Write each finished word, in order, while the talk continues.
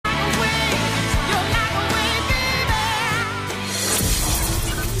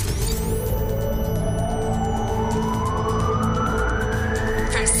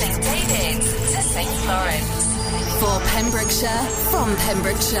from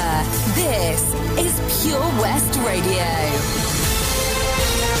Pembrokeshire, this is Pure West Radio.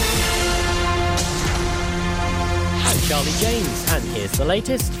 I'm Charlie James, and here's the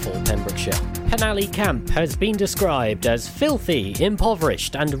latest for Pembrokeshire. Penally Camp has been described as filthy,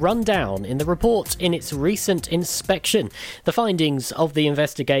 impoverished and run down in the report in its recent inspection. The findings of the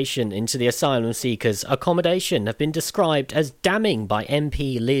investigation into the asylum seekers' accommodation have been described as damning by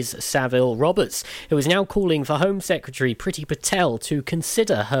MP Liz Saville-Roberts, who is now calling for Home Secretary Priti Patel to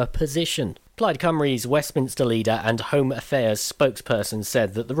consider her position. Plaid Cymru's Westminster leader and Home Affairs spokesperson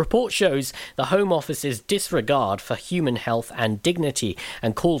said that the report shows the Home Office's disregard for human health and dignity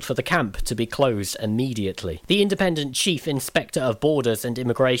and called for the camp to be closed immediately. The Independent Chief Inspector of Borders and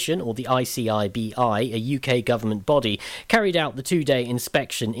Immigration, or the ICIBI, a UK government body, carried out the two-day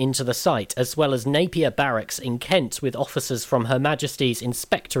inspection into the site, as well as Napier Barracks in Kent with officers from Her Majesty's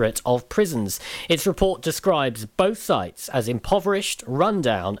Inspectorate of Prisons. Its report describes both sites as impoverished,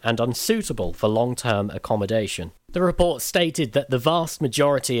 run-down and unsuitable for long-term accommodation. The report stated that the vast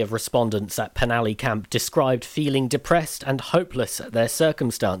majority of respondents at Penally Camp described feeling depressed and hopeless at their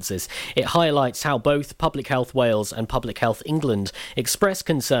circumstances. It highlights how both Public Health Wales and Public Health England expressed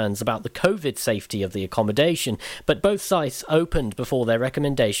concerns about the COVID safety of the accommodation, but both sites opened before their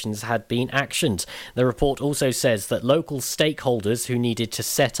recommendations had been actioned. The report also says that local stakeholders who needed to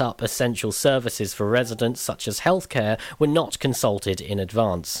set up essential services for residents such as healthcare were not consulted in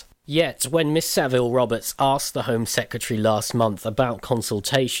advance. Yet, when Miss Saville-Roberts asked the Home Secretary last month about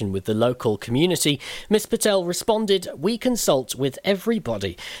consultation with the local community, Miss Patel responded, "We consult with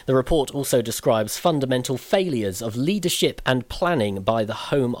everybody." The report also describes fundamental failures of leadership and planning by the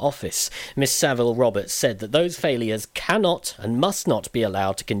Home Office. Miss Saville-Roberts said that those failures cannot and must not be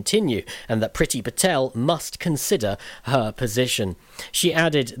allowed to continue, and that Priti Patel must consider her position. She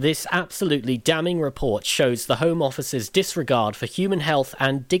added, "This absolutely damning report shows the Home Office's disregard for human health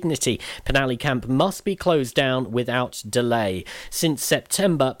and dignity. Penally Camp must be closed down without delay." Since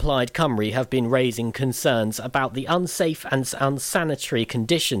September, Plaid Cymru have been raising concerns about the unsafe and unsanitary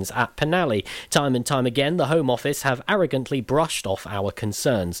conditions at Penally. Time and time again, the Home Office have arrogantly brushed off our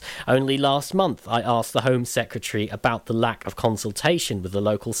concerns. Only last month, I asked the Home Secretary about the lack of consultation with the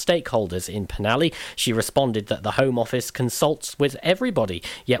local stakeholders in Penally. She responded that the Home Office consults with everybody,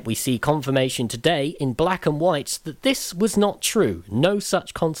 yet we see confirmation today in black and white that this was not true. No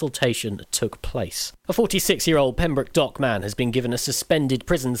such consultation took place. A 46-year-old Pembroke dock man has been given a suspended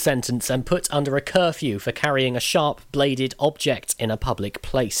prison sentence and put under a curfew for carrying a sharp-bladed object in a public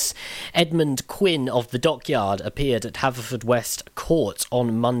place. Edmund Quinn of the Dockyard appeared at Haverfordwest Court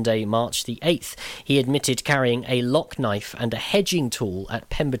on Monday, March the 8th. He admitted carrying a lock knife and a hedging tool at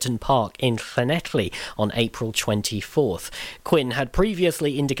Pemberton Park in Llanelli on April 24th. Quinn had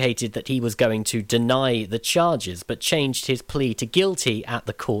previously indicated that he was going to deny the charges, but changed his plea to guilty at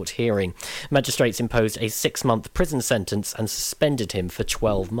the court hearing. Magistrates imposed a 6-month prison sentence and suspended him for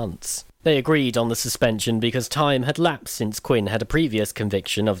 12 months. They agreed on the suspension because time had lapsed since Quinn had a previous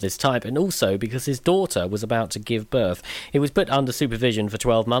conviction of this type, and also because his daughter was about to give birth. He was put under supervision for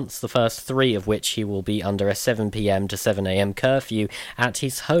 12 months, the first 3 of which he will be under a 7 p.m. to 7 a.m. curfew at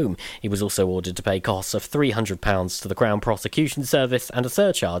his home. He was also ordered to pay costs of £300 to the Crown Prosecution Service and a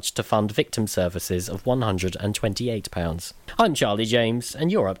surcharge to fund victim services of £128. I'm Charlie James,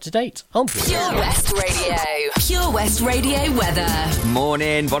 and you're up to date on Pure West Radio. Pure West Radio weather.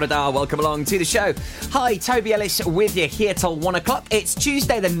 Morning, Bonadar. Welcome along to the show. Hi, Toby Ellis with you here till 1 o'clock. It's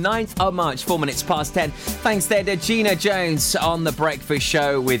Tuesday the 9th of March, 4 minutes past 10. Thanks there to Gina Jones on The Breakfast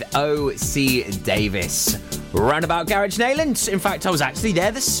Show with O.C. Davis. Roundabout Garage Nayland. In fact, I was actually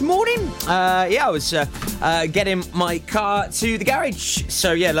there this morning. I was getting my car to the garage.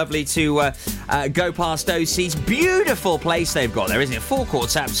 So, yeah, lovely to go past OC's. Beautiful place they've got there, isn't it?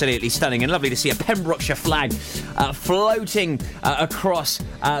 Forecourt's absolutely stunning, and lovely to see a Pembrokeshire flag floating across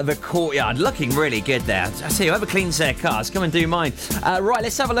the courtyard. Looking really good there. I tell you, whoever cleans their cars, come and do mine. Right,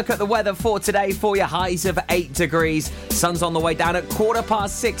 let's have a look at the weather for today for you. Highs of 8 degrees. Sun's on the way down at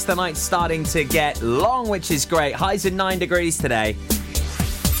 6:15. The night's starting to get long, which is great. Highs of 9 degrees today.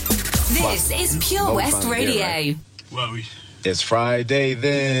 This is Pure West Radio. Well, it's Friday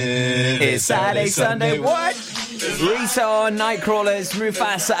then. It's Saturday, Sunday, what? Rita on Nightcrawlers,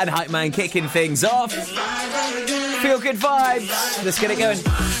 Mufasa and Hype Man kicking things off. Feel good vibes. Let's get it going.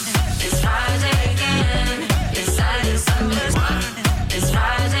 It's Friday again. It's Saturday, Sunday, what? It's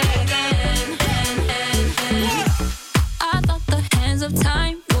Friday again. I thought the hands of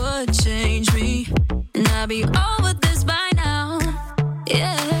time would change me, and I'd be over this by now.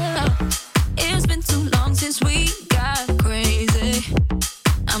 Yeah, it's been too long since we got crazy.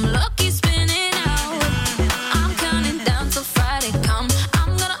 I'm lucky spinning out. I'm counting down till Friday comes.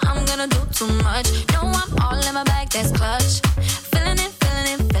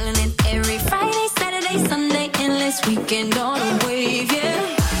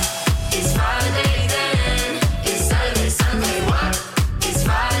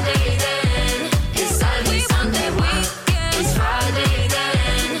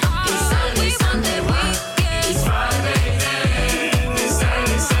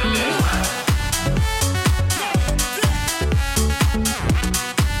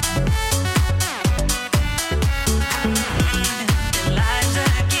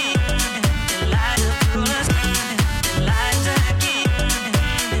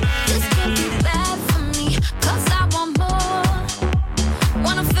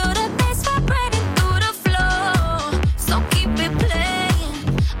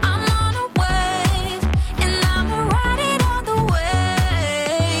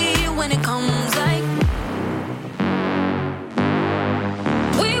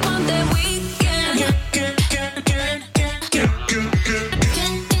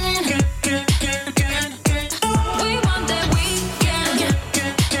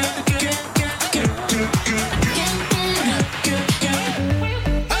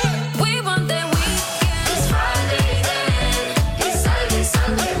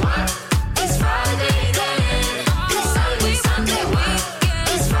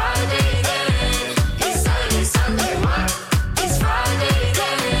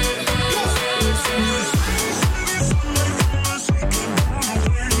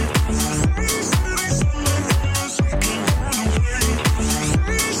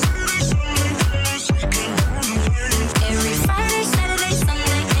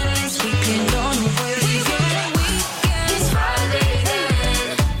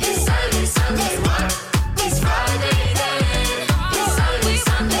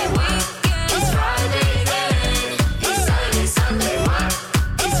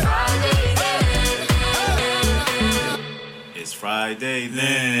 Friday,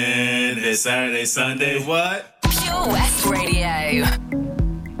 then it's Saturday, Sunday, what? Pure West Radio.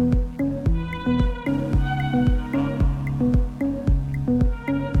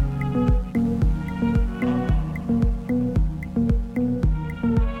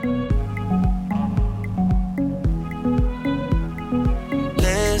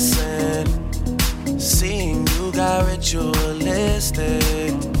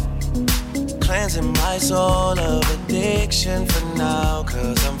 Ritualistic, cleansing my soul of addiction for now,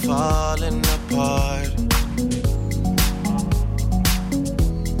 'cause I'm falling apart.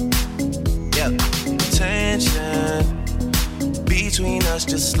 Yeah, tension between us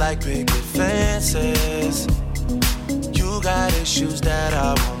just like picket fences. You got issues that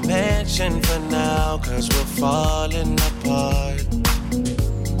I won't mention for now, 'cause we're falling apart.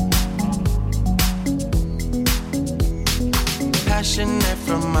 Passionate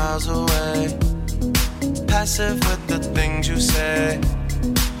from miles away, passive with the things you say,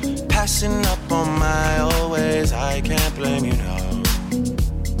 passing up on my old ways. I can't blame you, no.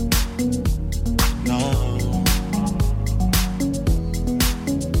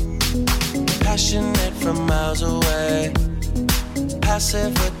 Passionate from miles away,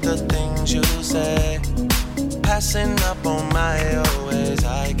 passive with the things you say, passing up on my old ways.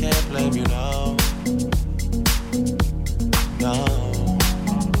 I can't blame you, no. No.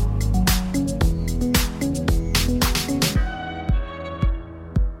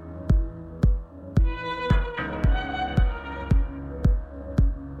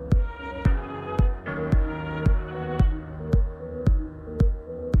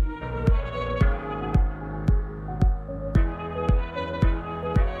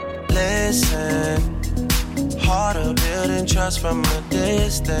 Listen, harder building trust from a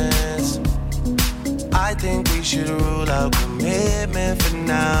distance. I think we should rule out commitment for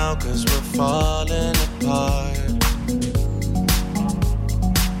now, 'cause we're falling apart.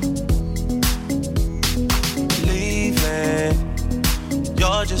 Leaving,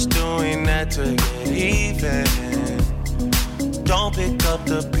 you're just doing that to get even. Don't pick up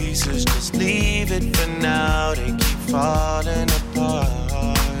the pieces, just leave it for now. They keep falling apart.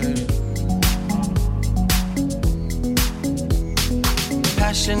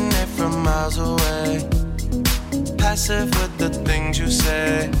 Passionate from miles away, passive with the things you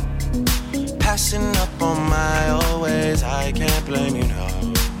say, passing up on my old ways. I can't blame you, no.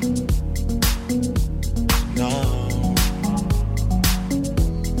 No.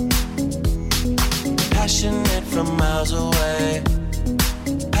 Passionate from miles away,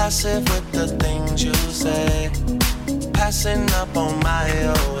 passive with the things you say, passing up on my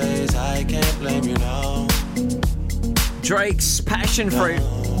old ways. I can't blame you, no. Drake's Passion Fruit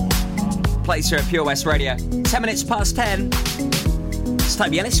plays here at Pure West Radio. 10 minutes past 10. It's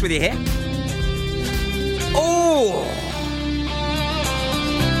Toby Ellis with you here. Oh!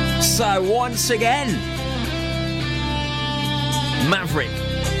 So once again, Maverick,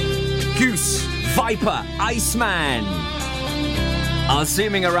 Goose, Viper, Iceman are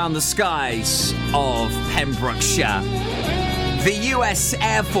zooming around the skies of Pembrokeshire. The US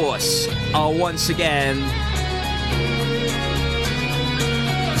Air Force are once again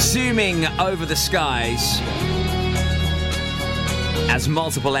zooming over the skies as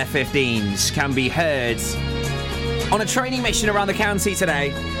multiple F-15s can be heard on a training mission around the county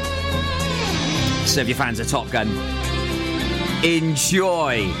today. So if you're fans of Top Gun,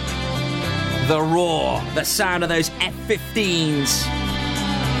 enjoy the roar, the sound of those F-15s.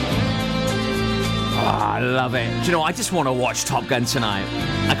 Oh, I love it. Do you know what? I just want to watch Top Gun tonight.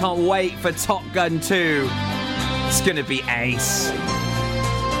 I can't wait for Top Gun 2. It's going to be ace.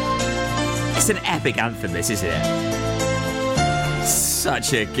 It's an epic anthem, this, isn't it?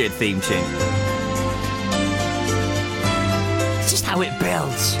 Such a good theme tune. It's just how it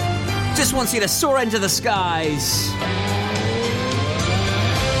builds. Just wants you to soar into the skies.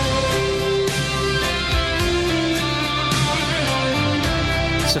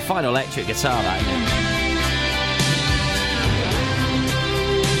 It's a fine electric guitar, that, isn't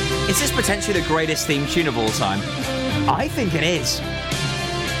it? Is this potentially the greatest theme tune of all time? I think it is.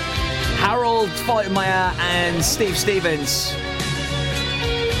 Harold Faltermeyer and Steve Stevens.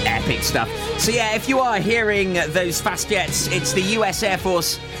 Epic stuff. So yeah, if you are hearing those fast jets, it's the US Air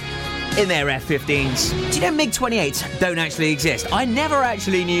Force in their F-15s. Do you know MiG-28s don't actually exist? I never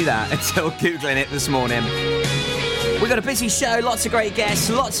actually knew that until Googling it this morning. We've got a busy show, lots of great guests,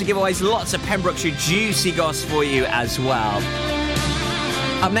 lots of giveaways, lots of Pembrokeshire juicy goss for you as well.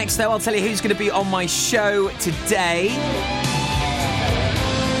 Up next, though, I'll tell you who's going to be on my show today.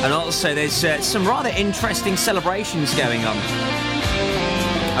 And also, there's some rather interesting celebrations going on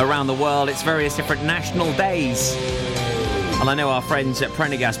around the world. It's various different national days. Well, I know our friends at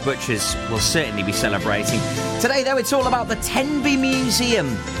Prendergast Butchers will certainly be celebrating. Today, though, it's all about the Tenby Museum.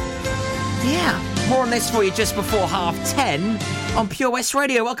 Yeah, more on this for you just before 10:30 on Pure West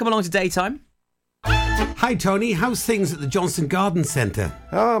Radio. Welcome along to Daytime. Hi Tony, how's things at the Johnson Garden Centre?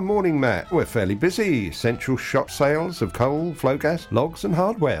 Morning Matt. We're fairly busy. Essential shop sales of coal, flow gas, logs and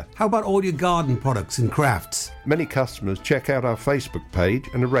hardware. How about all your garden products and crafts? Many customers check out our Facebook page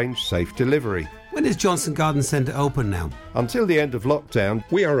and arrange safe delivery. When is Johnson Garden Centre open now? Until the end of lockdown,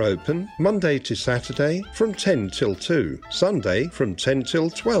 we are open Monday to Saturday from 10 till 2, Sunday from 10 till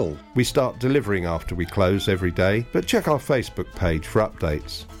 12. We start delivering after we close every day, but check our Facebook page for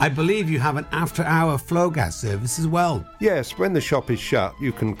updates. I believe you have an after-hour flow gas service as well. Yes, when the shop is shut,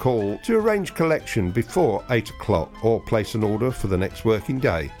 you can call to arrange collection before 8 o'clock or place an order for the next working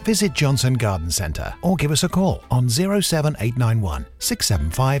day. Visit Johnson Garden Centre or give us a call on 07891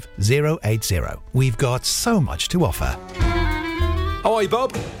 675 080. We've got so much to offer. Oh, hi,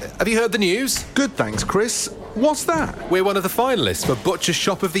 Bob. Have you heard the news? Good, thanks, Chris. What's that? We're one of the finalists for Butcher's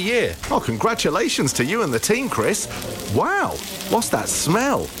Shop of the Year. Oh, congratulations to you and the team, Chris. Wow, what's that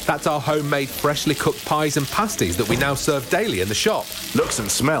smell? That's our homemade freshly cooked pies and pasties that we now serve daily in the shop. Looks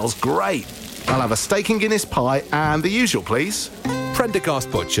and smells great. I'll have a steak and Guinness pie and the usual, please. Prendergast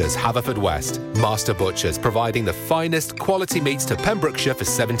Butchers, Haverfordwest. Master Butchers, providing the finest quality meats to Pembrokeshire for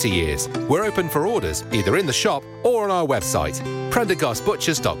 70 years. We're open for orders, either in the shop or on our website,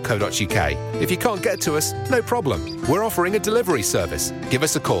 prendergastbutchers.co.uk. If you can't get to us, no problem. We're offering a delivery service. Give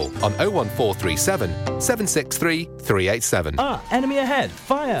us a call on 01437 763 387. Enemy ahead.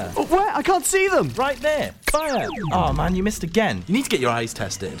 Fire. Oh, where? I can't see them. Right there. Fire. Oh, man, you missed again. You need to get your eyes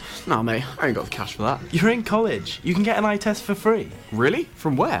tested. Nah, mate, I ain't got the cash for that. You're in college. You can get an eye test for free. Really?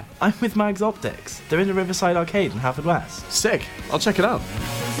 From where? I'm with Mags Optics. They're in the Riverside Arcade in Haverfordwest. Sick. I'll check it out.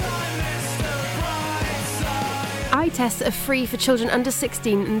 Eye tests are free for children under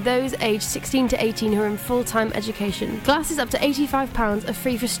 16 and those aged 16 to 18 who are in full-time education. Glasses up to £85 are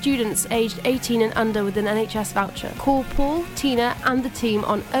free for students aged 18 and under with an NHS voucher. Call Paul, Tina and the team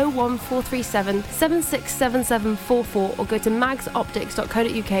on 01437 767744 or go to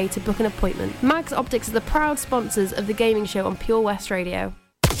magsoptics.co.uk to book an appointment. Mags Optics are the proud sponsors of the gaming show on Pure West Radio.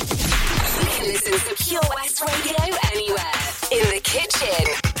 You can listen to Pure West Radio anywhere. In the kitchen,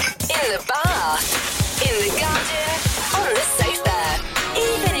 in the bath, in the garden, on the sofa,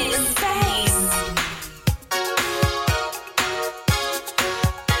 even in space.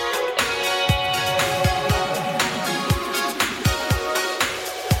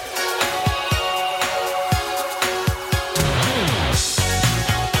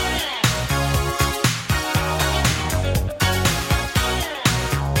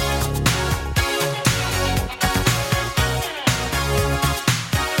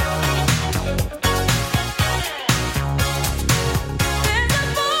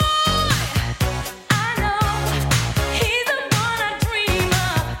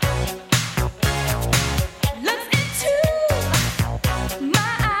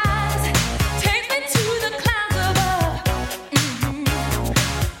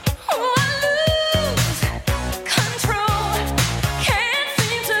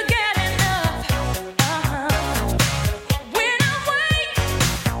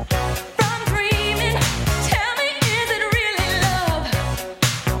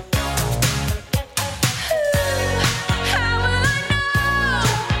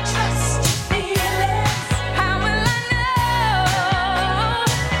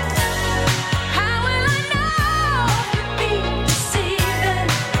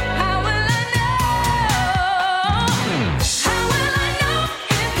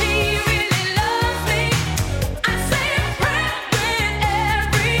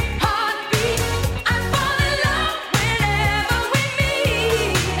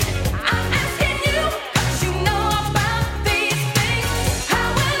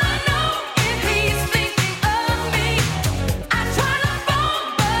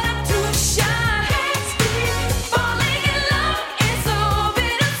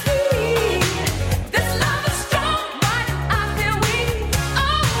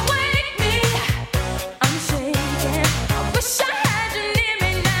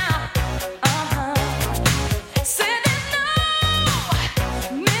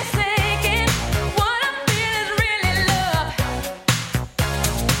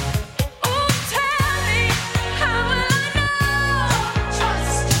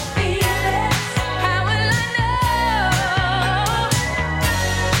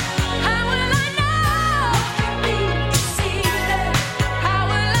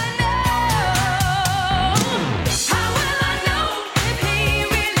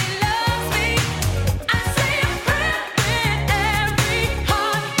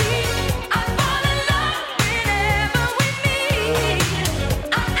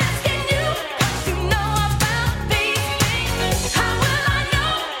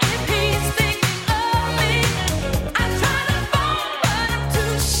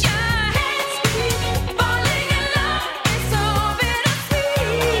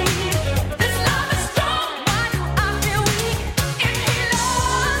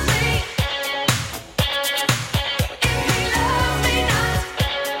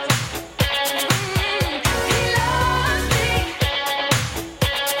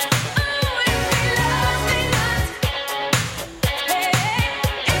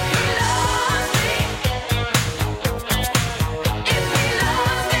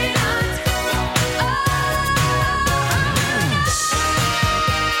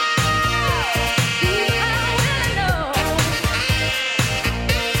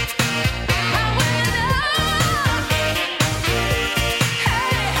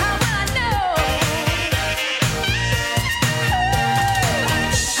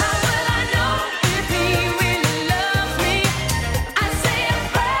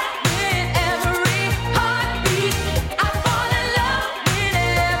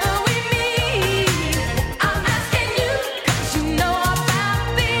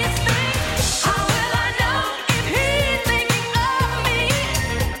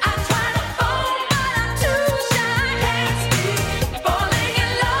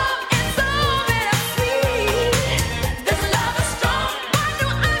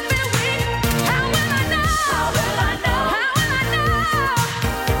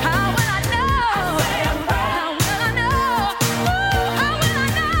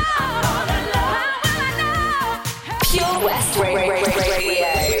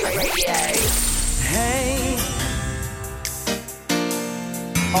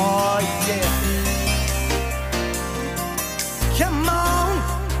 Oh yeah. Come on,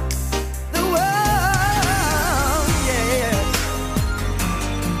 the world, yeah.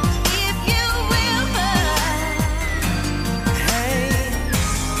 If you will, hey,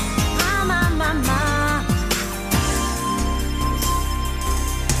 my.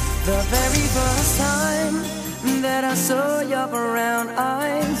 The very first time that I saw your brown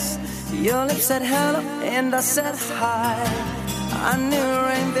eyes, your lips said hello and I said hi. I knew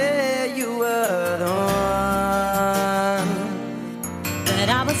right there you were the one. But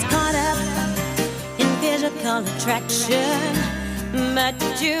I was caught up in physical attraction, but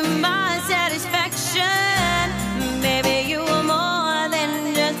to my satisfaction, baby, you were more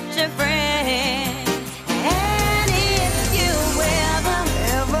than just a friend. And if you ever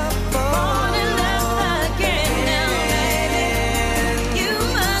fall in love again now, baby, you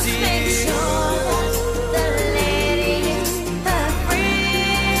must make sure that the lady is a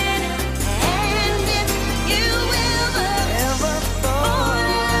friend. And if you ever fall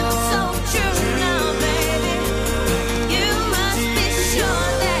in love so true now, baby, you must be sure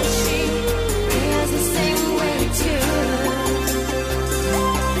that she feels the same way too.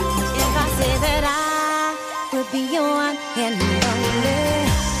 If I say that I will be your one and only,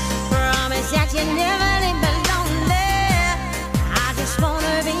 promise that you never leave me lonely. I just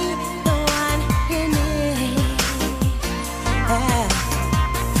wanna be the one you need.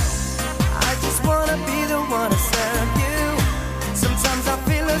 I just wanna be the one to serve you. Sometimes I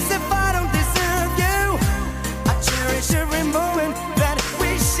feel as if I don't deserve you. I cherish every moment that we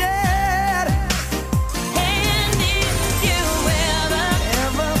shared. And if you ever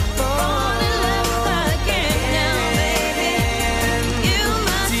fall in love again now, baby, you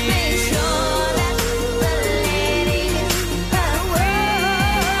must make sure that the lady is a friend.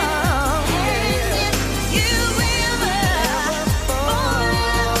 And if you ever fall in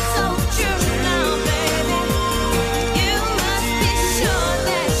love so true now, baby, you must be sure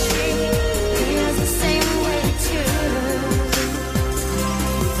that she feels the same way too.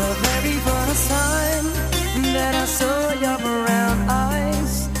 The very first time that I saw your brown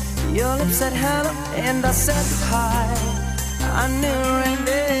eyes, your lips said hello and I said hi. I knew right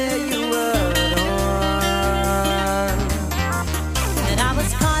there you were the one. And I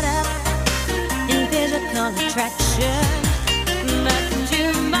was caught up in physical attraction, but to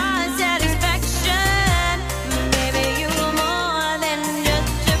my satisfaction, baby, you were more than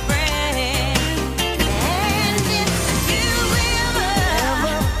just a friend. And if you ever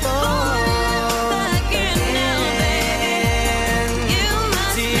fall in love again now, baby, you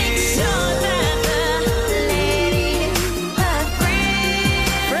must make sure that the lady is a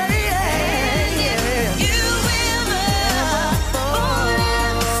friend. And if you ever fall in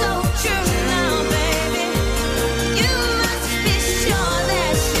love so true now, baby, you must be sure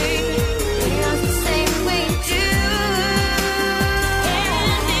that she feels the same way too.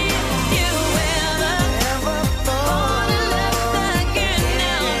 And if you ever fall in love again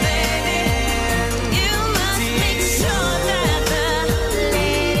now, baby, you must make sure that the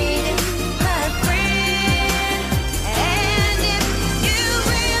lady is a friend. And if you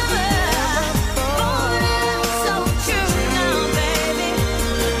ever fall in love so true now, baby,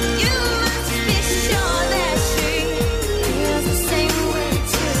 you must be sure that she feels the same way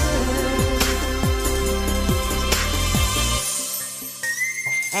too.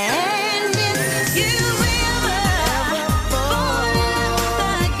 And if you ever fall in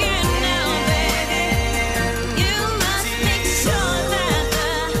love again now, baby, you must make sure that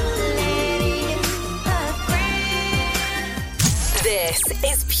the lady is a friend. This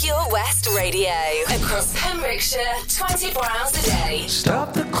is Pure West Radio. Across Pembrokeshire, 24 hours a day.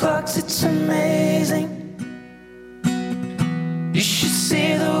 Stop the clocks, it's amazing. You should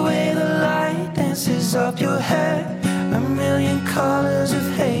see the way the light dances up your hair. A million colors of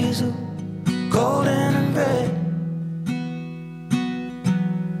hazel, golden and red.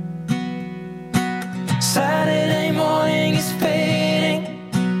 Saturday morning is fading.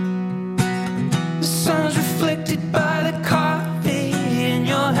 The sun's reflected by the coffee in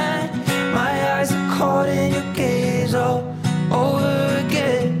your hand. My eyes are caught in your gaze all over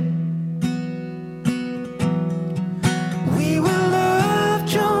again. We were love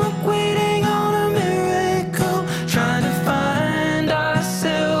drunk, waiting on a miracle, trying to find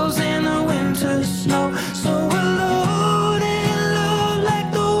ourselves in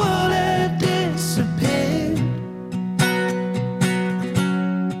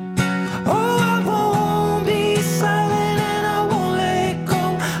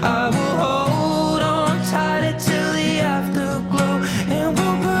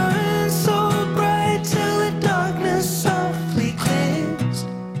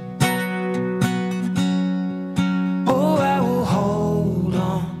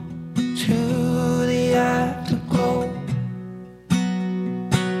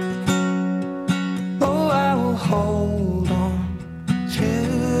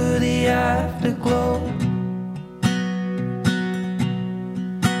afterglow.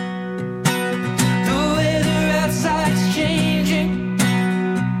 The weather outside's changing.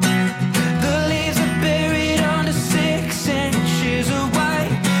 The leaves are buried under 6 inches of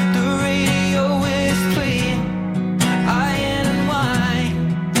white. The radio is playing iron and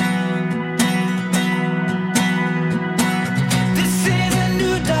wine. This is a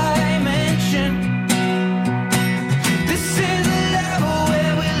new dimension. This is a level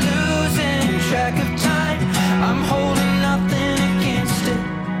where we're losing track of time. I'm holding nothing against it,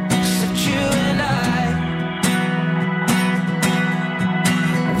 except you and I.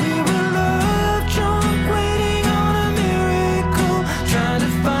 We were love drunk, waiting on a miracle, trying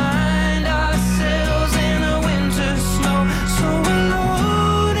to find ourselves in the winter snow. So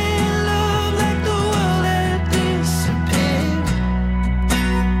alone in love, like the world had disappeared.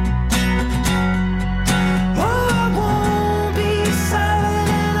 Oh, I won't be silent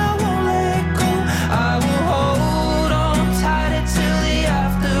and I won't let go. I will hold on tighter till the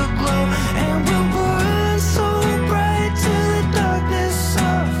afterglow, and we'll burn so bright till the darkness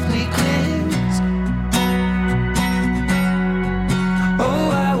softly clears. Oh,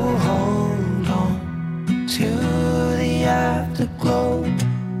 I will hold on to the afterglow.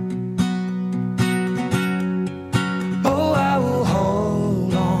 Oh, I will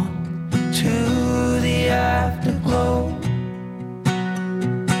hold on to the afterglow.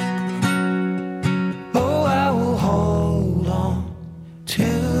 Oh, I will hold on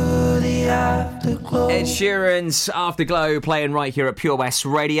to the afterglow. Ed Sheeran's Afterglow playing right here at Pure West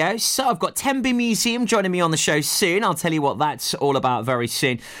Radio. So I've got Tenby Museum joining me on the show soon. I'll tell you what that's all about very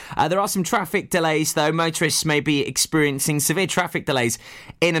soon. There are some traffic delays though. Motorists may be experiencing severe traffic delays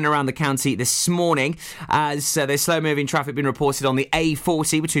in and around the county this morning, as there's slow moving traffic being reported on the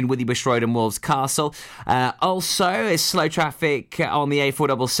A40 between Withybush Road and Wolves Castle. Also there's slow traffic on the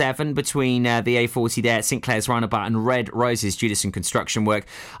A477 between the A40 there at St Clair's Roundabout and Red Roses due to some construction work.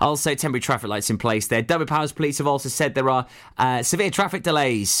 Also temporary traffic lights in place there. Derby Powers Police have also said there are severe traffic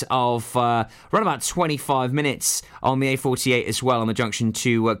delays of around about 25 minutes on the A48 as well on the junction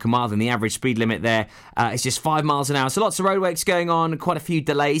to Carmarthen. The average speed limit there is just 5 miles an hour. So lots of roadworks going on, quite a few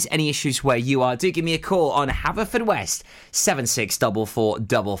delays. Any issues where you are, do give me a call on Haverfordwest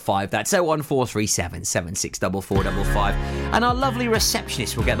 764455. That's 01437 764455. And our lovely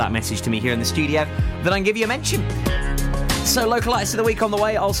receptionist will get that message to me here in the studio. Then I can give you a mention. So local artists of the week on the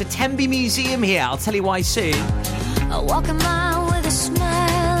way. Also Tenby Museum here. I'll tell you why soon. I walk a mile with a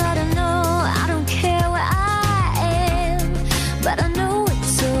smile. I don't know, I don't care where I am, but I know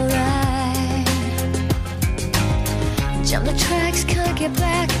it's alright. Jump the tracks, can't get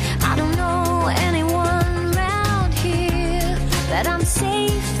back. I don't know anyone around here, but I'm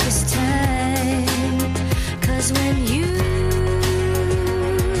safe this time. 'Cause when you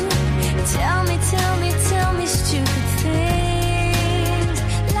tell me stupid things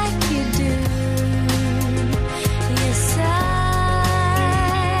like you do, yes, I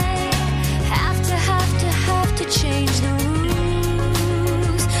have to change the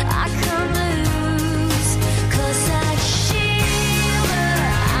rules. I can't lose, 'cause I shiver,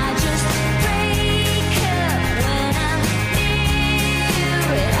 I just break up when I'm near you.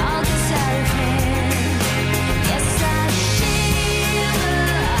 It all gets out of hand. Yes, I shiver,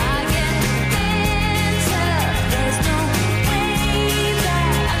 I get bent up. There's no way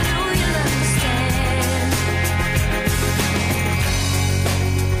that I know you'll understand.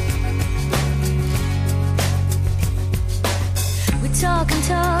 We talk and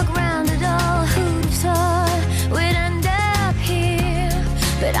talk round it all. Who'd have thought we'd end up here?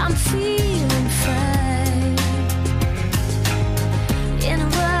 But I'm feeling fine. In a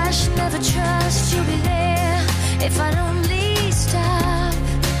rush, never trust you'll be there if I'd only stop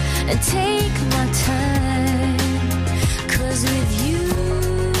and take my time. 'Cause with you,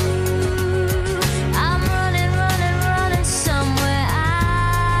 I'm running somewhere I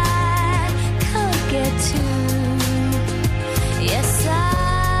can't get to. Yes, I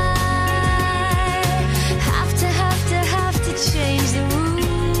have to change the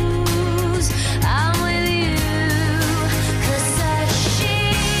rules. I'm with you, 'cause I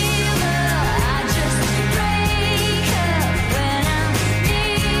shiver, I just break up when I'm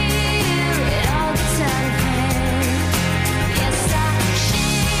near you. It all gets out of hand. Yes, I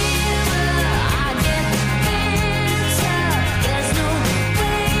shiver, I get bent up. There's no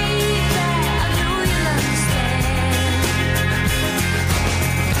way that I know you'll understand.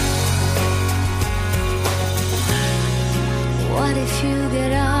 What if you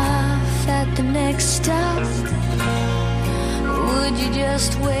get off at the next stop? Would you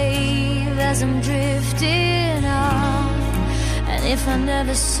just wave as I'm drifting off? And If I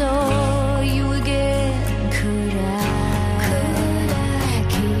never saw you again, could I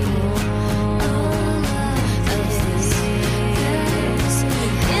keep all of this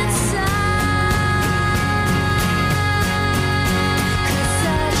inside? 'Cause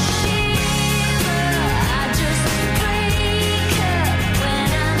I shiver, I just break up when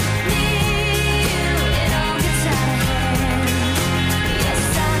I'm near you. It all gets out of hand. Yes,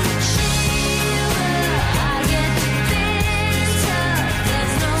 I shiver, I get this tough.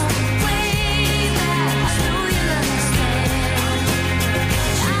 There's no way back. I know you'll understand.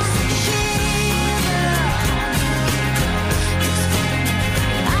 I shiver,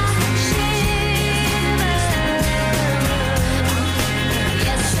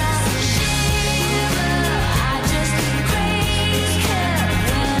 yes, I shiver, I just break up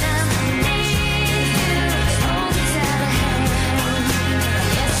when I'm near you. It all gets out of hand.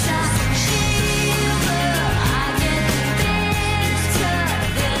 Yes, I shiver, I get this tough.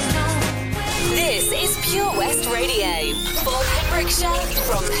 There's no way. This is Pure West Radio for Pembrokeshire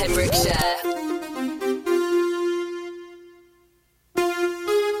from Pembrokeshire.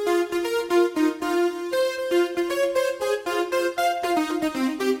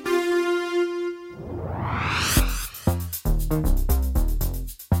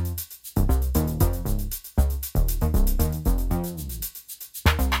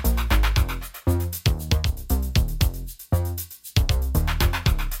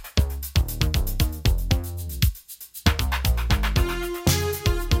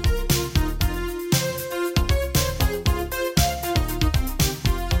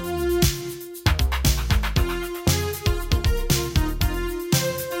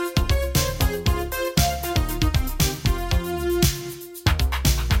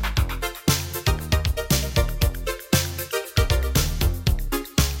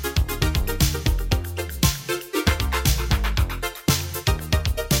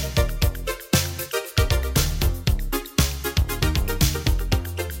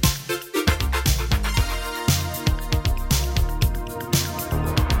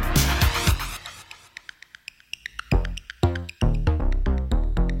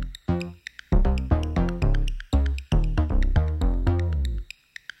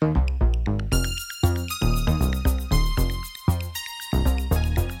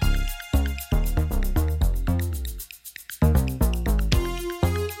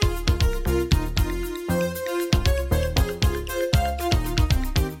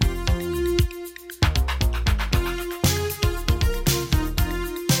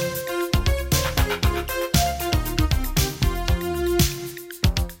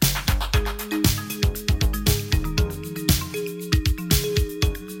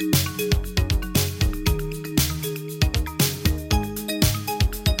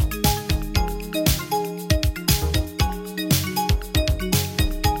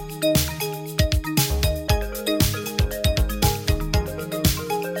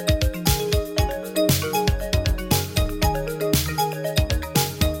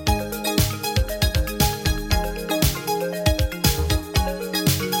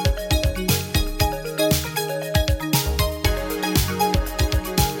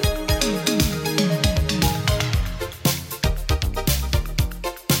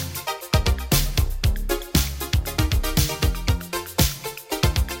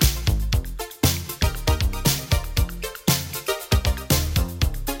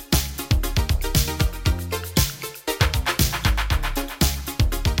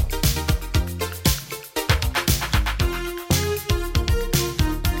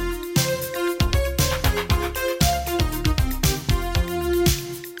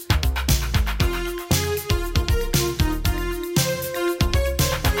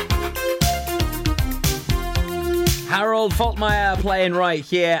 Harold Faltmeyer playing right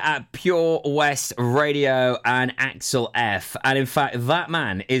here at Pure West Radio and Axel F. And in fact, that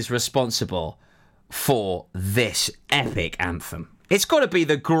man is responsible for this epic anthem. It's got to be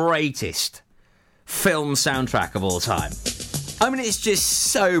the greatest film soundtrack of all time. I mean, it's just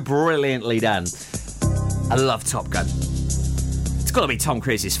so brilliantly done. I love Top Gun. It's got to be Tom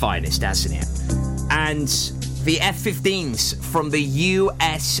Cruise's finest, hasn't it? And the F-15s from the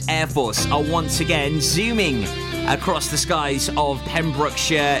US Air Force are once again zooming across the skies of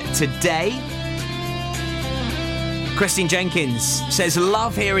Pembrokeshire today. Christine Jenkins says,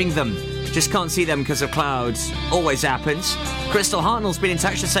 love hearing them. Just can't see them because of clouds. Always happens. Crystal Hartnell's been in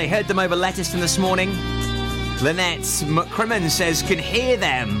touch to say, heard them over Letterston this morning. Lynette McCrimmon says, can hear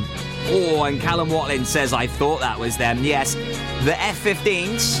them. Oh, and Callum Watlin says, I thought that was them. Yes, the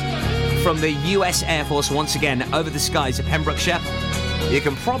F-15s from the US Air Force once again over the skies of Pembrokeshire. You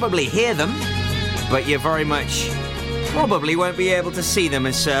can probably hear them, but you very much probably won't be able to see them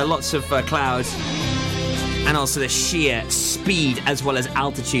as lots of clouds and also the sheer speed as well as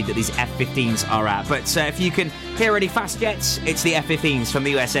altitude that these F-15s are at. But if you can hear any fast jets, it's the F-15s from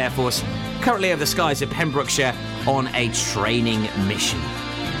the US Air Force currently over the skies of Pembrokeshire on a training mission.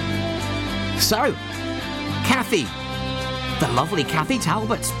 So, Kathy, the lovely Kathy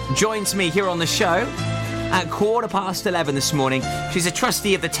Talbot, joins me here on the show at 11:15 this morning. She's a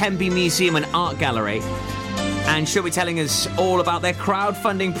trustee of the Tenby Museum and Art Gallery, and she'll be telling us all about their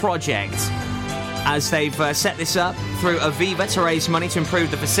crowdfunding project as they've set this up through Aviva to raise money to improve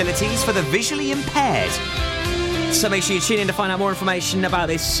the facilities for the visually impaired. So make sure you tune in to find out more information about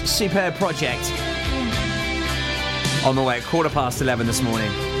this superb project on the way at 11:15 this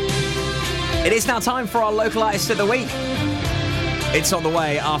morning. It is now time for our local artist of the week. It's on the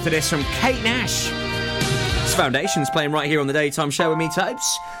way after this from Kate Nash. It's Foundations playing right here on the Daytime Show with me,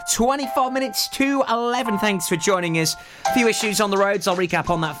 Topes. 25 minutes to 11. Thanks for joining us. A few issues on the roads. I'll recap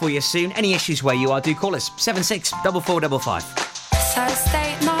on that for you soon. Any issues where you are, do call us. 764455.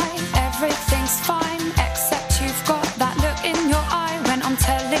 Thursday night, everything's fine, except you've got that look in your eye when I'm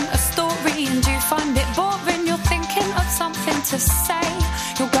telling a story and you find it boring. You're thinking of something to say.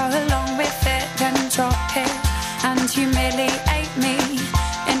 You'll go along with it, then drop it and humiliate me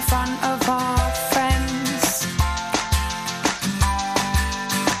in front of our friends.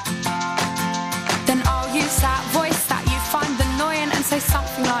 Then I'll use that voice that you find annoying and say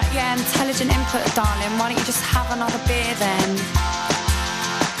something like, yeah, intelligent input, darling, why don't you just have another beer then?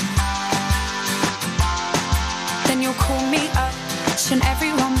 Then you'll call me up and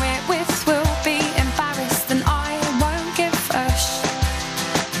everyone we're with will be embarrassed and I won't give a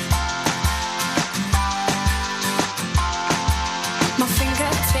My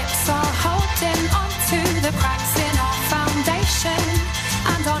fingertips are holding onto the cracks in our foundation,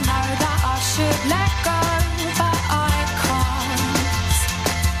 and I know that I should let go, but I can't.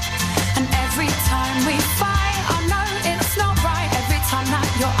 And every time we fight, I know it's not right. Every time that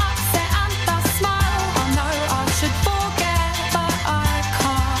you're upset and I smile, I know I should forget, but I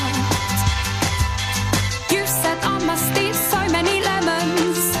can't. You said I must eat so many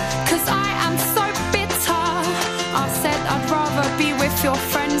lemons, 'cause I am so bitter. I said I'd rather be with your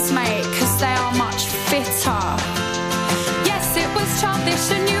friends, mate, 'cause they are much fitter. Yes, it was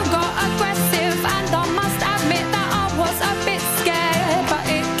childish and you got aggressive, and I must admit that I was a bit scared, but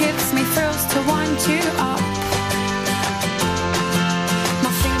it gives me thrills to wind you up.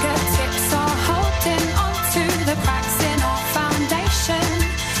 My fingertips are holding onto the cracks in our foundation,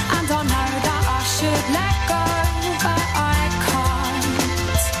 and I know that I should let go, but I can't.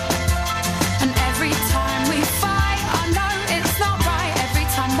 And every time we fight, I know it's not right. Every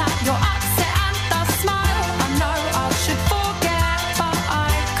time that you're upset and I smile, I know I should forget, but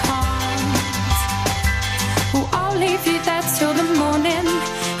I can't. Well, I'll leave you there till the morning,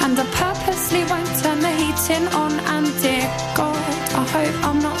 and I purposely won't turn the heating on. And dear God, I hope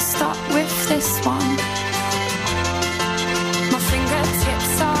I'm not stuck with this one. My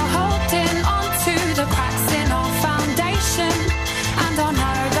fingertips are holding onto the cracks in our foundation, and I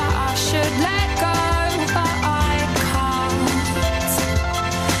know that I should let go, but I can't.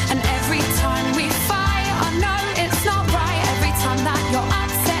 And every time we fight, I know it's not right. Every time that you're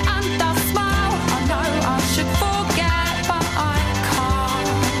upset and I smile, I know I should forget, but I can't.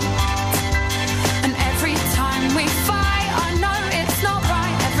 And every time we fight, I know it's not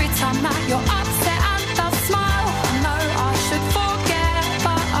right. Every time that you're upset and I smile, I know I should forget,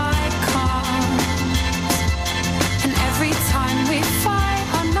 but I can't. And every time we fight,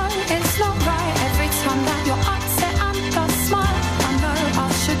 I know it's not right. Every time that you're upset and I smile, I know I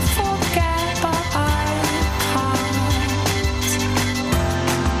should forget, but I can't.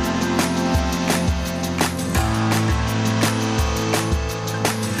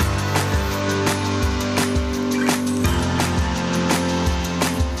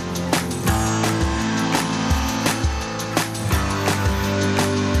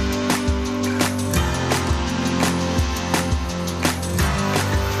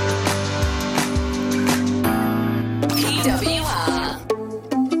 PWR.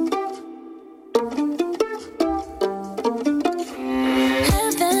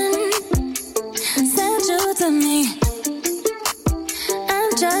 Heaven sent you to me.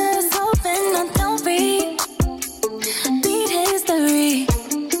 I'm just hoping I don't repeat history.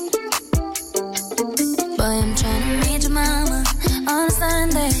 Boy, I'm trying to meet your mama on a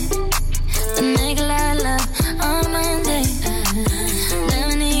Sunday, to make a lot of love on a Monday.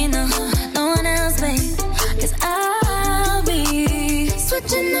 Never need no one else, babe, 'cause I'll be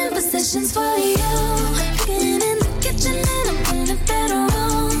switching up positions for you. Getting in the kitchen and I'm in a better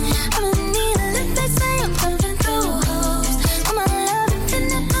room. I don't need a lift, they say I'm coming through.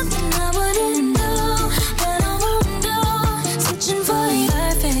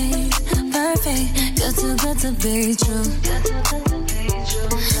 to be true.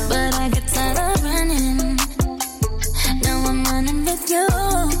 But I get tired of running. Now I'm running with you.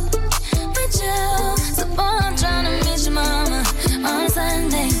 So boy, I'm trying to meet your mama on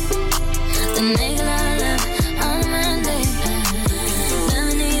Sunday. The nigga I love on Monday.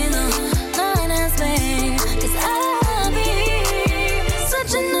 Never need no finance, babe. 'Cause I'll be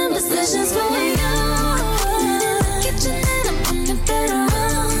switching up positions for you. Kitchen and I'm in the bedroom.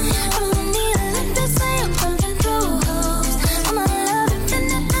 I don't need a lick, they say I'm coming through. I'm a love and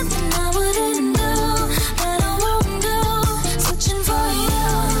there's nothing I wouldn't do, that I won't do. Switching for you.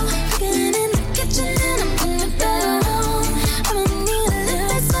 Getting in the kitchen and I'm in the bedroom. I don't need a lick,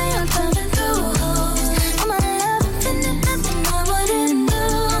 they say I'm coming through. I'm a love and there's nothing I wouldn't do,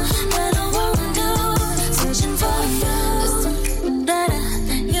 that I won't do. Switching for you. There's something that I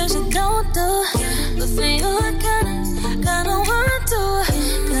usually don't do, but for you I kinda want to.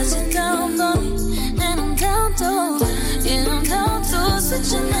 'Cause you're down for me and I'm down too. Yeah, I'm down too.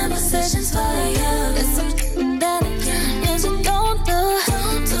 Switching up positions for you. There's something that I usually don't do,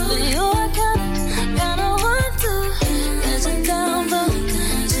 so for you I kinda want to. 'Cause you're down for me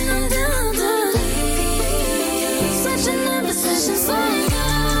and I'm down too. Switching up positions for you.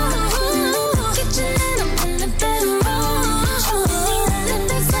 Kitchen and I'm in the bedroom. I don't need a lick,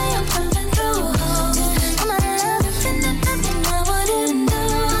 they say I'm coming through. I'm a love and there's nothing I wouldn't do,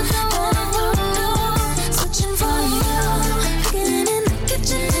 that I won't do. Switching for you. Getting in the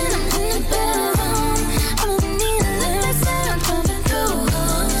kitchen and I'm in the bedroom. I don't need a lick, they say I'm coming through.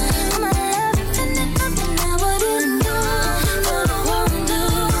 I'm a love and there's nothing I wouldn't do, that I won't do.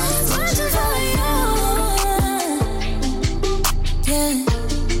 Switching for you. Yeah.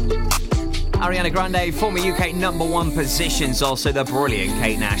 Ariana Grande, former UK #1 positions. Also the brilliant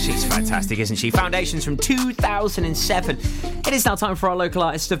Kate Nash. She's fantastic, isn't she? Foundations from 2007. It is now time for our local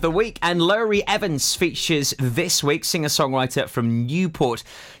artist of the week, and Laurie Evans features this week, singer-songwriter from Newport.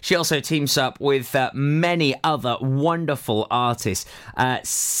 She also teams up with many other wonderful artists.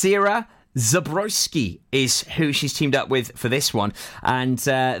 Sarah Zabrowski is who she's teamed up with for this one, and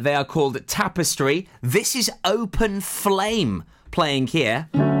they are called Tapestry. This is Open Flame playing here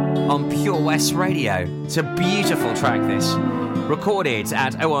on Pure West Radio. It's a beautiful track, this. Recorded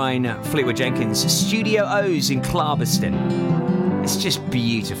at Owain Fleetwood Jenkins Studio O's in Clarbeston. It's just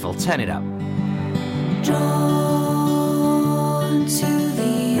beautiful. Turn it up. Drawn to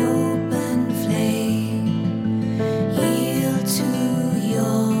the open flame, yield to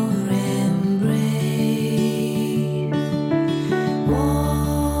your embrace.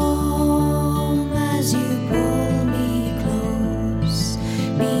 Warm as you pull me close,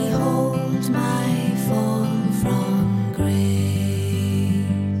 behold my fall from grace.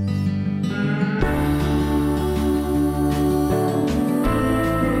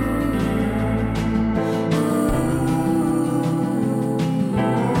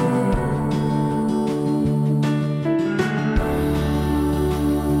 Ooh.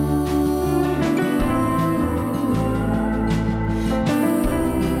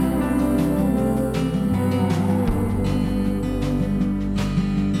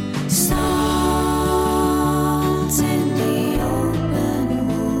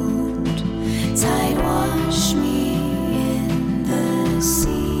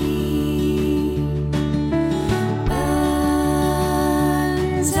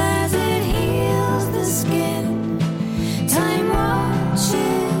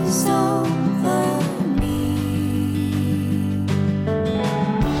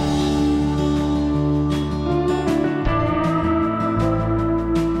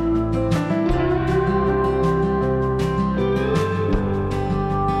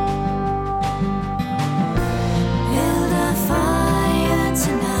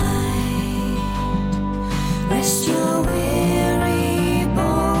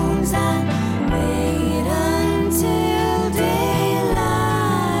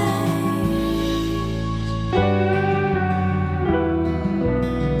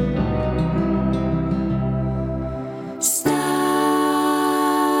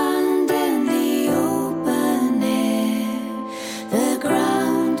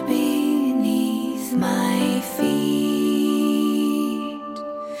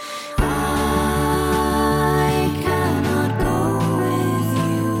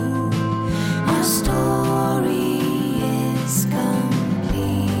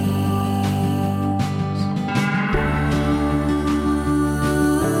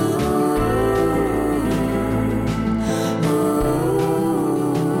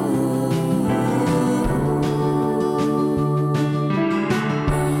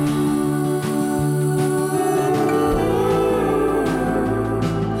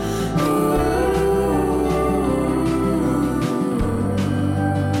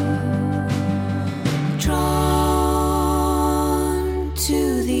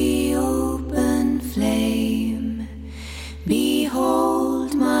 to the open flame.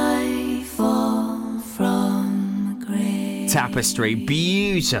 Behold my fall from grace. Tapestry,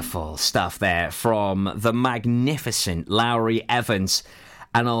 beautiful stuff there from the magnificent Lowry Evans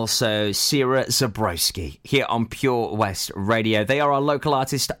and also Sierra Zabrowski here on Pure West Radio. They are our local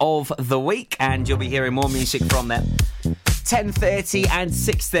artist of the week, and you'll be hearing more music from them. 10:30 and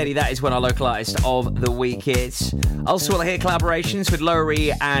 6:30, that is when our local artist of the week is. Also, we'll hear collaborations with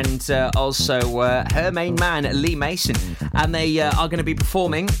Lowry and also her main man, Lee Mason. And they are going to be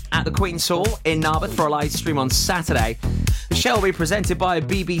performing at the Queen's Hall in Narberth for a live stream on Saturday. The show will be presented by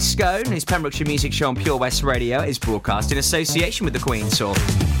BB Scone, whose Pembrokeshire music show on Pure West Radio is broadcast in association with the Queen's Hall.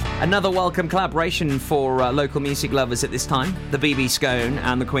 Another welcome collaboration for local music lovers at this time. The BB Scone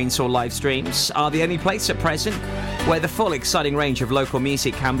and the Queen's Hall live streams are the only place at present where the full exciting range of local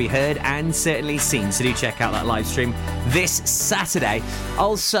music can be heard and certainly seen. So do check out that live stream this Saturday.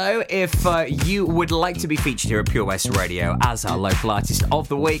 Also, if you would like to be featured here at Pure West Radio as our local artist of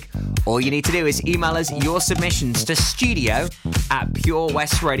the week, all you need to do is email us your submissions to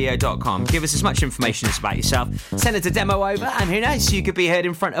studio@purewestradio.com. Give us as much information as about yourself. Send us a demo over, and who knows, you could be heard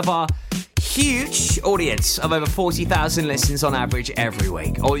in front of our huge audience of over 40,000 listens on average every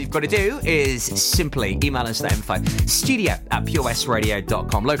week. All you've got to do is simply email us that info.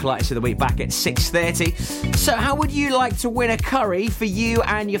 Studio@purewestradio.com. Local artist of the week back at 6:30. So how would you like to win a curry for you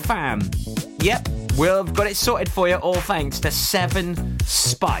and your fam? Yep, we've got it sorted for you, all thanks to 7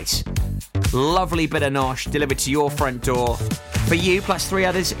 Spice. Lovely bit of nosh delivered to your front door for you plus 3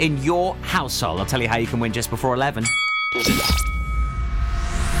 others in your household. I'll tell you how you can win just before 11.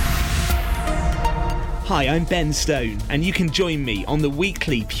 Hi, I'm Ben Stone, and you can join me on the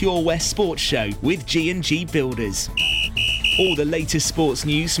weekly Pure West Sports Show with G&G Builders. All the latest sports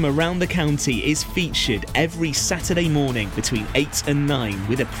news from around the county is featured every Saturday morning between 8 and 9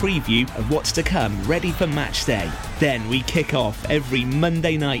 with a preview of what's to come ready for match day. Then we kick off every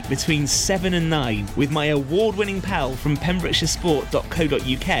Monday night between 7 and 9 with my award-winning pal from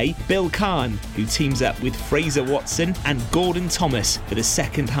PembrokeshireSport.co.uk, Bill Kahn, who teams up with Fraser Watson and Gordon Thomas for the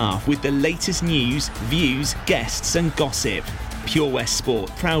second half with the latest news, views, guests and gossip. Pure West Sport,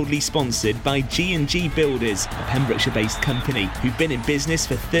 proudly sponsored by G&G Builders, a Pembrokeshire-based company who've been in business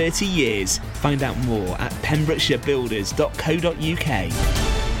for 30 years. Find out more at pembrokeshirebuilders.co.uk.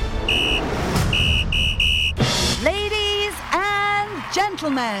 Ladies and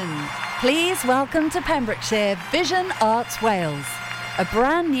gentlemen, please welcome to Pembrokeshire Vision Arts Wales, a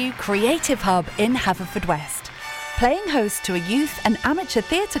brand new creative hub in Haverfordwest. Playing host to a youth and amateur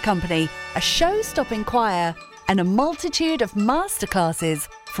theatre company, a show-stopping choir, and a multitude of masterclasses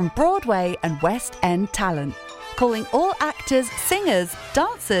from Broadway and West End talent. Calling all actors, singers,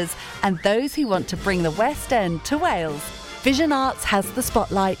 dancers, and those who want to bring the West End to Wales. Vision Arts has the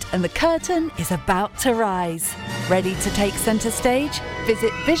spotlight and the curtain is about to rise. Ready to take centre stage?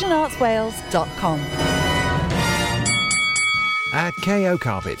 Visit visionartswales.com. At KO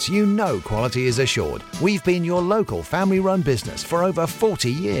Carpets, you know quality is assured. We've been your local family-run business for over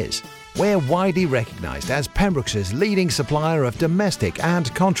 40 years. We're widely recognised as Pembrokeshire's leading supplier of domestic and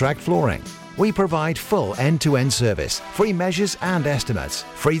contract flooring. We provide full end-to-end service, free measures and estimates,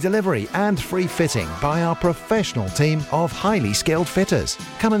 free delivery and free fitting by our professional team of highly skilled fitters.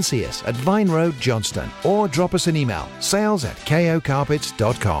 Come and see us at Vine Road, Johnston, or drop us an email,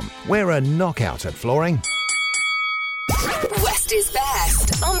 sales@kocarpets.com. We're a knockout at flooring. West is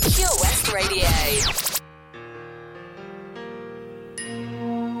best on Pure West Radio.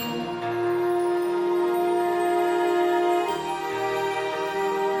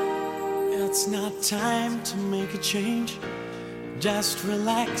 It's not time to make a change. Just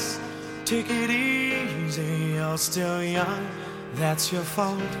relax, take it easy. You're still young, that's your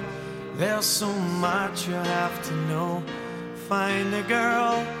fault. There's so much you have to know. Find a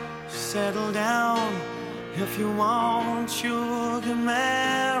girl, settle down. If you want, you can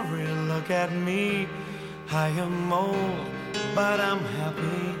marry. Look at me, I am old, but I'm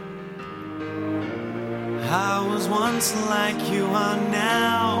happy. I was once like you are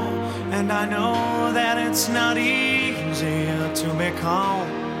now, and I know that it's not easy to be calm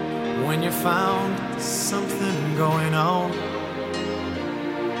when you found something going on.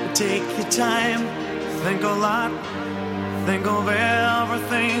 Take your time, think a lot, think of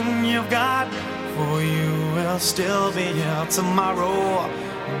everything you've got. For you will still be here tomorrow,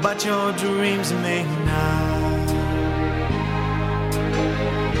 but your dreams may not.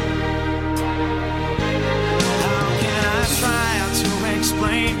 Try to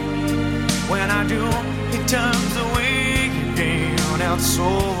explain. When I do, it turns away again. It's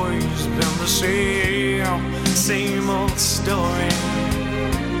always been the same old story.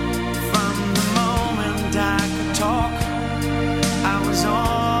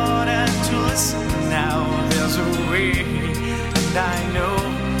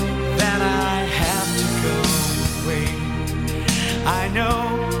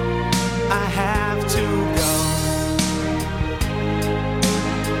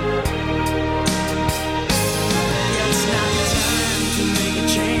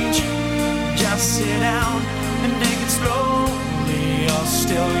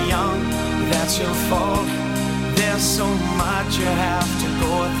 your fault. There's so much you have to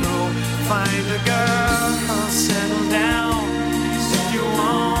go through. Find a girl, settle down. If you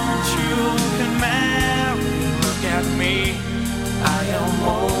want, you can marry. Look at me, I am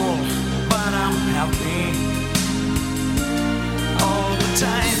old, but I'm happy. All the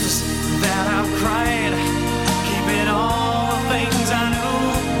times that I've cried, keeping all the things I knew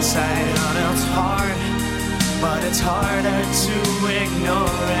inside. I know it's hard, but it's harder to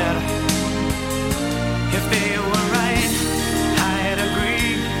ignore it. If they were right, I'd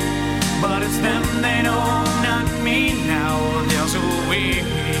agree, but it's them they know, not me. Now there's a we,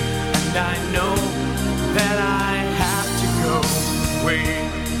 and I know that I have to go away.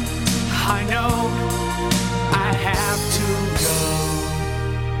 I know I have to go.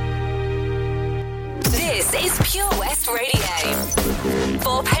 This is Pure West Radio.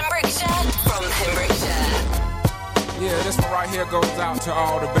 For Pembrokeshire, from Pembrokeshire. Yeah, this one right here goes out to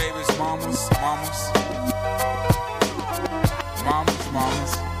all the babies, mamas.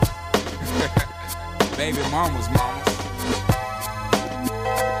 Baby mamas.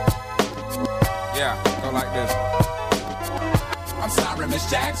 Yeah, go like this. I'm sorry, Miss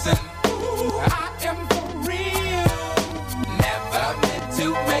Jackson. Ooh, I am for real. Never meant to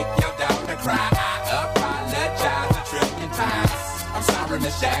make your daughter cry. I apologize a trillion times. I'm sorry,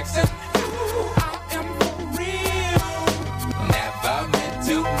 Miss Jackson. Ooh, I am for real. Never meant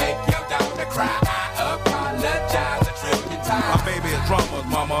to make your daughter cry. I apologize a trillion times. My baby is drama,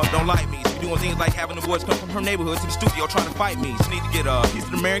 mama, don't like me. She doing things like having the boys come from her neighborhood to the studio trying to fight me. She need to get a piece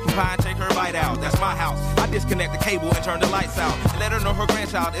of American pie and take her bite out. That's my house. I disconnect the cable and turn the lights out. And let her know her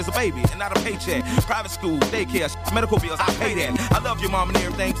grandchild is a baby and not a paycheck. Private school, daycare, medical bills, I pay that. I love your mom and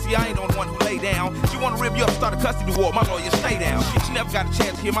everything. See, I ain't the only one who lay down. She wanna rip you up, start a custody war. My lawyer, stay down. She never got a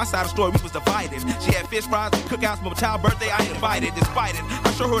chance to hear my side of the story. We was divided. She had fish fries and cookouts for my child's birthday. I invited, despite it.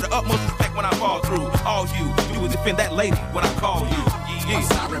 I show her the utmost respect when I fall through. All you will defend that lady when I call you. Yeah. I'm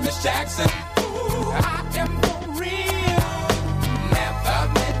sorry, Miss Jackson. Ooh, I am for real. Never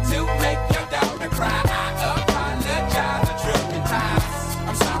meant to make your daughter cry. I apologize a trillion times.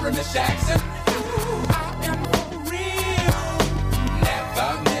 I'm sorry, Miss Jackson. Ooh, I am for real. Never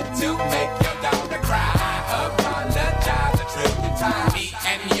meant to make your daughter cry. I apologize a trillion times. Me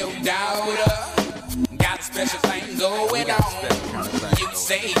and your daughter got a special thing going on. You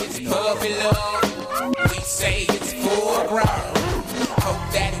say it's puppy love. We say it's full grown.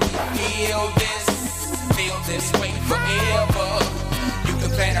 Hope that we feel this way forever. You can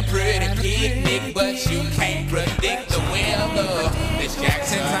plan a pretty picnic, but you can't predict the weather. Miss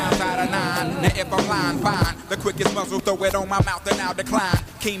Jackson, times out of 9. Now if I'm lying, fine. The quickest muzzle, throw it on my mouth and I'll decline.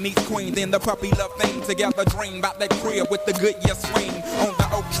 King meets queen, then the puppy love thing. Together dream about that crib with the good year swing. On the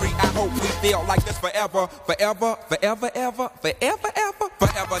oak tree, I hope we feel like this forever. Forever,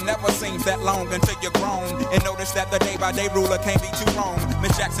 never seems that long until you're grown. And notice that the day-by-day ruler can't be too wrong.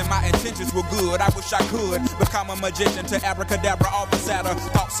 Miss Jackson, my intentions were good. I wish I could become a magician to abracadabra all the sadder.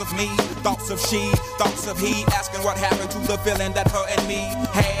 Thoughts of me, thoughts of she, thoughts of he. Asking what happened to the feeling that her and me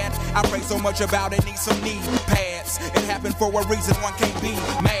had. I pray so much about it, need some knee pads. It happened for a reason, one can't be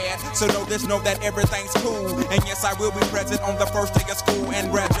mad. So know that everything's cool. And yes, I will be present on the first day of school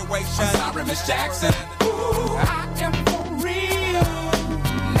and graduation. I'm sorry, Miss Jackson. Ooh, I am for real.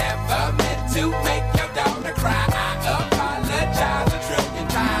 Never meant to make your daughter cry. I apologize a trillion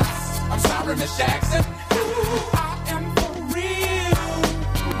times. I'm sorry, Miss Jackson. Ooh, I am for real.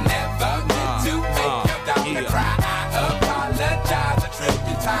 Never meant to make your daughter cry. I apologize a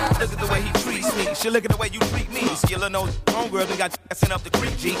trillion times. Look at the way he treats me. She look at the way you treat me. See, your little homegirl done got sent up the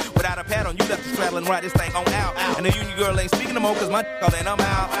creek, G. Without a pad on, you left the straddle and ride this thing on out. And the union girl ain't speaking no more, cause my calling I'm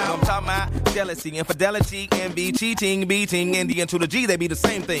out. I'm talking about jealousy, infidelity, envy, cheating, beating, and the N to the G, they be the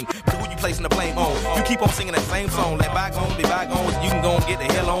same thing. But who you placing the blame on? You keep on singing that same song. Let bygones be bygones. You can go and get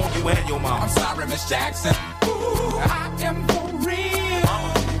the hell on you and your mom. I'm sorry, Miss Jackson. Ooh, I am for real.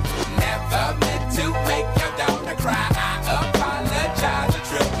 Never meant to make your daughter cry. I apologize a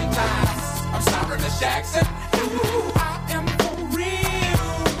trillion times. I'm sorry, Miss Jackson. Ooh, I am for real.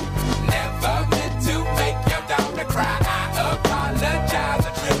 Never meant to make your daughter cry. I apologize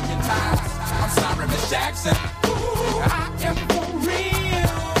a trillion times. I'm sorry, Miss Jackson. Ooh, I am for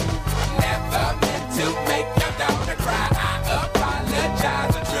real. Never meant to make your daughter cry. I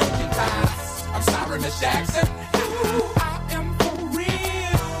apologize a trillion times. I'm sorry, Miss Jackson. Ooh, I am for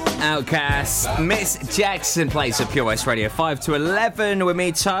real. Outcast, Miss Jackson plays at Pure West Radio 5 to 11 with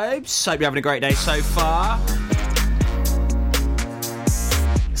me, Tobes. Hope you're having a great day so far.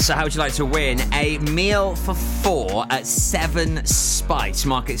 So how would you like to win a meal for 4 at 7 Spice,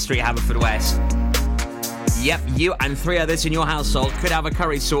 Market Street, Haverfordwest? Yep, you and 3 others in your household could have a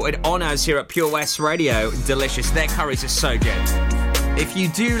curry sorted on us here at Pure West Radio. Delicious. Their curries are so good. If you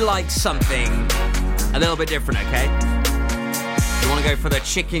do like something a little bit different, okay? You want to go for the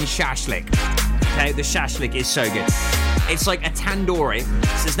chicken shashlik. Okay, the shashlik is so good. It's like a tandoori.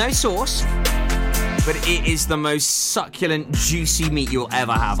 So there's no sauce, but it is the most succulent, juicy meat you'll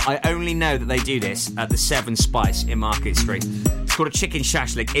ever have. I only know that they do this at the 7 Spice in Market Street. It's called a chicken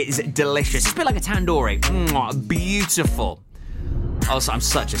shashlik. It is delicious. It's a bit like a tandoori. Beautiful. Also, I'm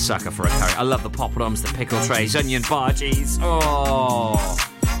such a sucker for a curry. I love the poppadoms, the pickle trays, onion bhajis. Oh,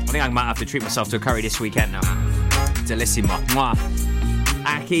 I think I might have to treat myself to a curry this weekend now. Delissimo. Mwah.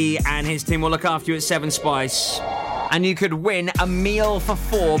 Aki and his team will look after you at 7 Spice. And you could win a meal for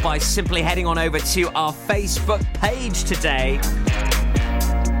 4 by simply heading on over to our Facebook page today.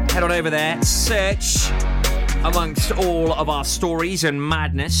 Head on over there, search amongst all of our stories and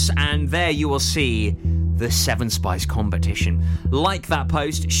madness, and there you will see the 7 Spice competition. Like that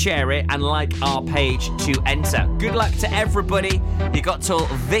post, share it, and like our page to enter. Good luck to everybody. You got till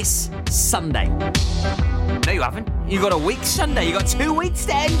this Sunday. No, you haven't. You got a week Sunday. You got 2 weeks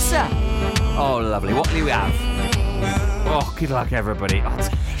to enter. Oh, lovely. What do we have? Oh, good luck, everybody. Oh,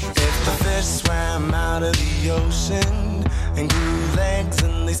 delicious. If the fish swam out of the ocean and grew legs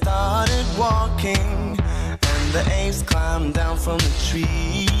and they started walking, and the apes climbed down from the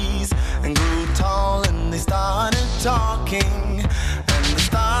trees and grew tall and they started talking, and the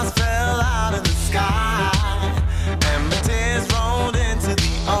stars fell out of the sky and my tears rolled into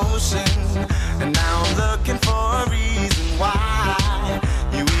the ocean, and now I'm looking for a reason why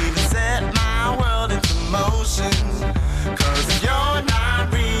you even set my world into motion. 'Cause if you're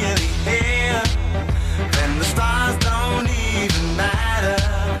not really here, then the stars don't even matter.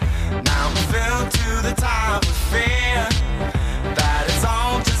 Now I'm filled to the top with fear that it's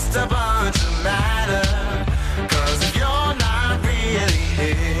all just a bunch of matter. 'Cause if you're not really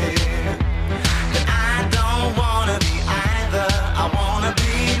here, then I don't wanna be either. I wanna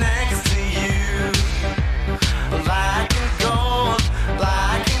be next to you. Black and gold,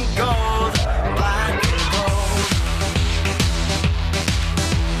 black and gold, black and gold.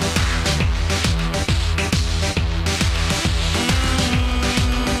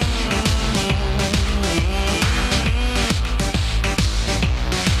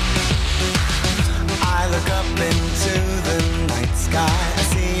 I look up into the night sky. I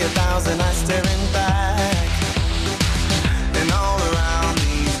see 1,000 eyes staring back, and all around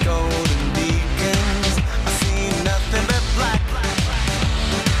these golden beacons I see nothing but black.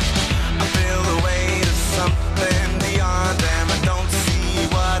 I feel the weight of something beyond them. I don't see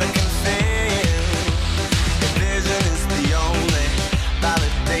what I can feel. If vision is the only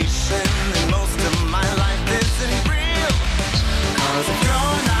validation, then most of my life isn't real. 'Cause if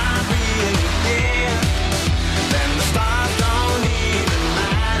you're not really here, then the stars don't even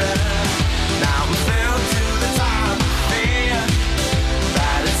matter. Now I'm filled to the top of fear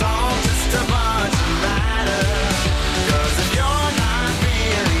that it's all just a bunch of matter. 'Cause if you're not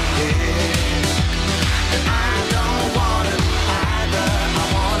really here, then I don't wanna be either. I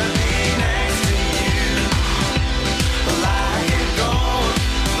wanna be next to you. Black and gold,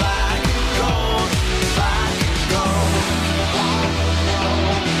 black and gold, black and gold.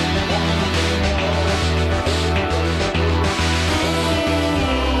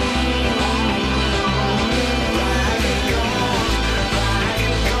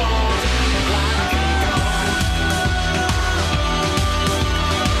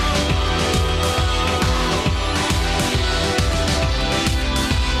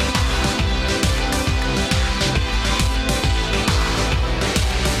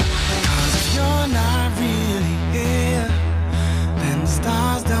 If you're not really here, then the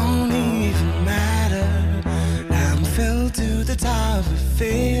stars don't even matter. Now I'm filled to the top of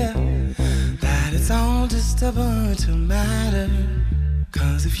fear that it's all just a bunch of matter.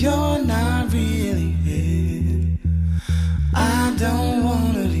 'Cause if you're not really here, I don't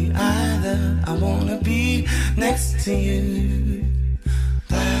wanna be either. I wanna be next to you.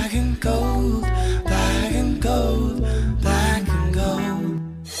 Black and gold, black and gold, black and gold.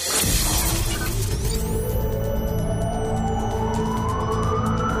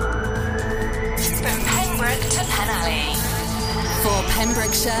 From Pembroke to Penally. For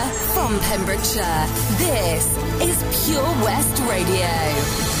Pembrokeshire, from Pembrokeshire, this is Pure West Radio.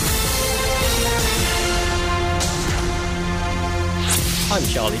 I'm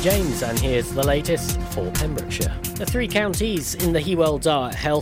Charlie James, and here's the latest for Pembrokeshire. The 3 counties in the Hywel Dda Health